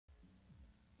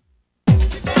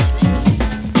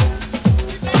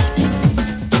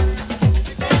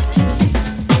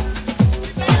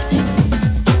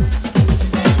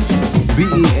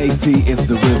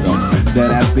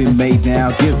been made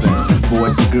now given.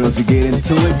 Boys and girls, you get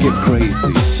into it, get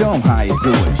crazy. Show 'em how you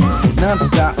do it.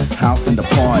 Non-stop house in the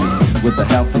party. With the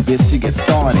help of this, you get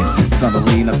started.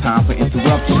 Suddenly no time for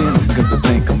interruption, cause the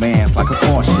thing commands like a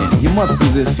caution. You must do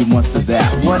this, you must do that.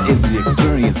 What is the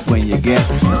experience when you get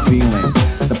the feeling?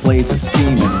 The place is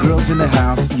steaming, girls in the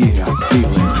house, yeah, I'm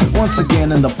feeling. Once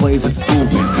again in the place it's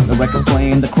moving. The record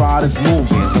playing, the crowd is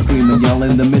moving. Screaming,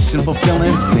 yelling, the mission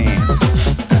fulfilling. Dance,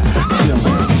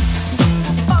 chilling.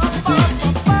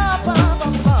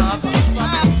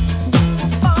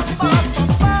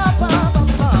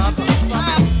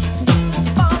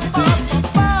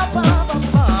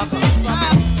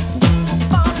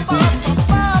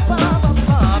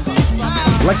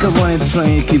 Like a running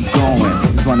train, you keep going.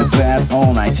 It's running fast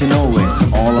all night, you know it.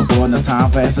 All aboard, no time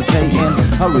for hesitating.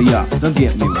 Hurry up, don't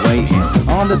get me waiting.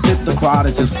 On the tip, the crowd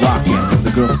is just rocking.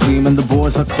 The girls screaming, the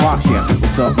boys are clocking.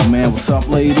 What's up, my man? What's up,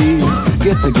 ladies?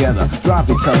 Get together, drive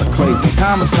each other crazy.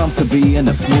 Time has come to be in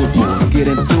a smooth mood. Get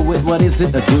into it, what is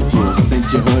it? A good groove.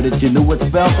 Since you heard it, you knew it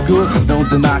felt good. Don't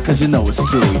deny, cause you know it's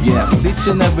true. Yes, each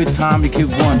and every time you keep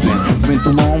wondering. It's been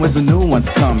too long, where's the new one's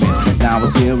coming? Now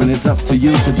it's here and it's up to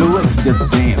you to do it. Just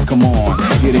dance, come on,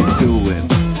 get into it.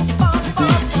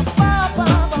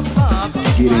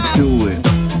 Get into it.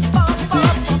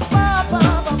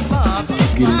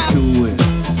 Get into it.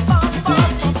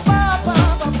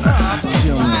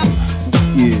 Chillin',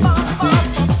 yeah.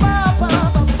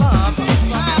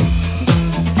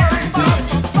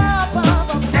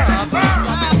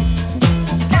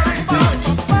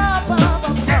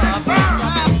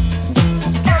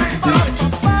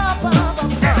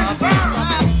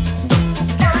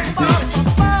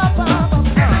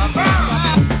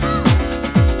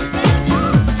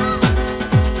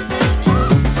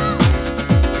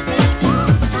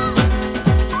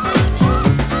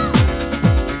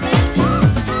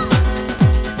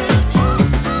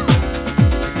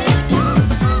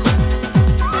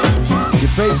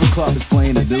 Favorite club is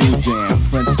playing a new jam.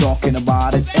 Friends talking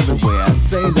about it everywhere.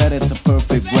 Saying that it's a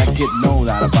perfect record, no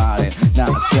doubt about it. Not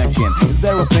a second. Is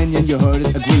their opinion, you heard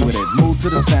it, agree with it. Move to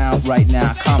the sound right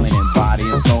now, coming in. Body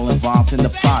and soul involved in the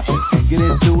process. Get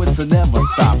into it, so never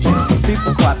stop it.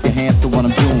 People clap your hands to what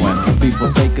I'm doing.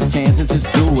 People take a chance and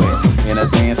just do it. In a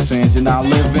dance trance you're not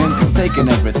living. Taking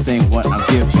everything what I'm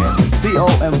giving.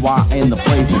 T-O-M-Y in the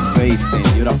place and facing.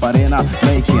 You're the arena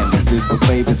making. This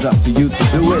buffet is up to you to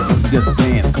do it. Just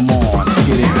dance, come on,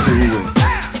 get into it.